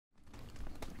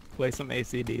play some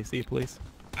AC/DC, please?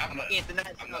 I'm not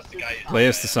the guy. Play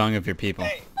us the song of your people.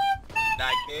 Hey,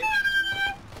 that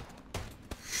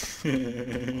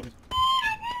kid.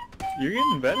 You're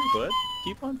getting better, bud.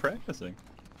 Keep on practicing.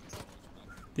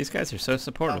 These guys are so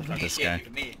supportive of this guy.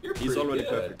 He's already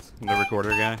perfect. The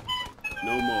recorder guy?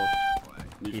 No more.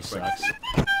 He sucks.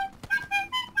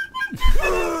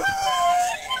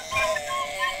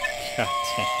 God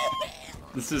damn.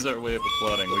 This is our way of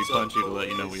applauding. We punch you to let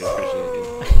you know we appreciate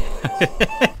you.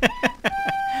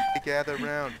 Gather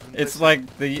round. It's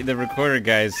like the recorder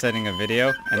guy is setting a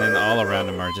video, and then all around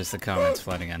him are just the comments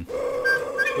flooding in.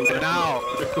 Now,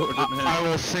 I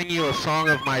will sing you a song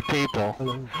of my people.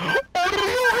 Hey,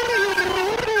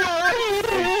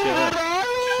 shut up.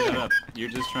 Shut up. You're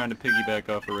just trying to piggyback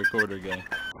off a recorder guy.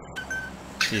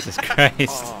 Jesus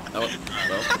Christ.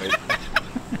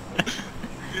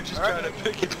 You're just trying to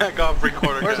piggyback off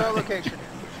recorder. Where's our location?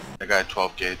 I got a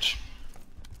 12 gauge.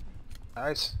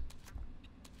 Nice.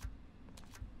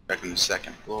 Back in the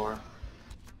second floor.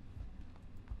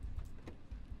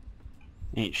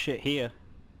 Ain't shit here.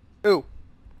 Ooh.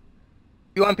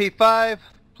 UMP5,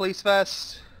 police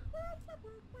vest.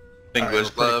 English We're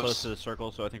pretty close gloves. to the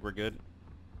circle, so I think we're good.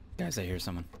 Guys, I hear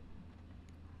someone.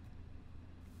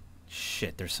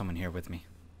 Shit, there's someone here with me.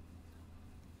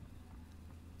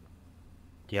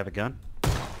 Do you have a gun?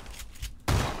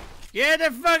 Get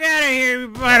the fuck out of here,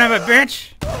 you son of a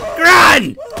bitch!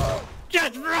 Run!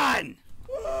 Just run!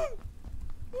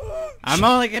 I'm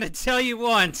only gonna tell you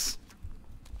once.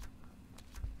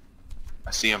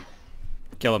 I see him.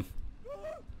 Kill him.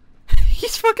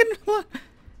 He's fucking...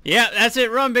 Yeah, that's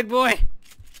it. Run, big boy.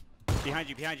 Behind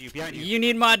you, behind you, behind you. You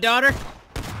need my daughter?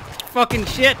 Fucking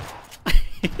shit.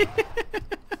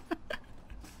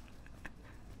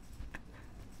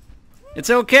 It's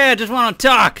okay, I just want to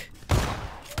talk.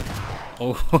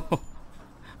 Oh,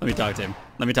 let me talk to him.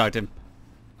 Let me talk to him.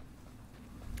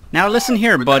 Now listen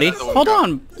here, buddy. Hold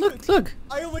on. Look, look.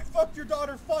 I only fucked your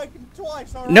daughter fucking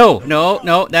twice, alright?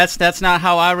 No, that's not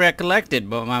how I recollect it,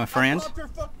 but my friend. I popped her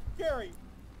fucking cherry.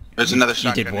 There's another You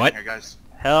shotgun did what? in here, guys.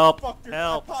 Help, Fucked her,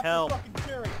 help, I popped help. Her fucking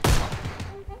cherry.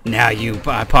 Now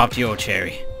I popped your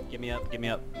cherry. Get me up, get me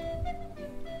up.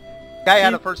 Guy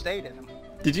had a first aid in him.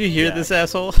 Did you hear Yeah. this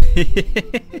asshole?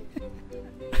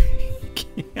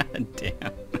 God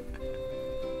damn.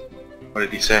 What did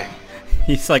he say?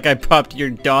 He's like, I popped your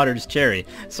daughter's cherry.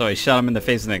 So I shot him in the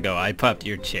face and then go, I popped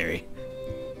your cherry.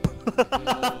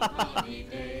 God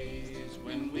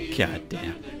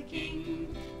damn.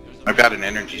 I've got an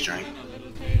energy drink.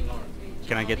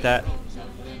 Can I get that?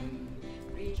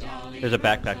 There's a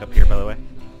backpack up here, by the way.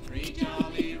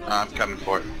 I'm coming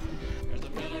for it.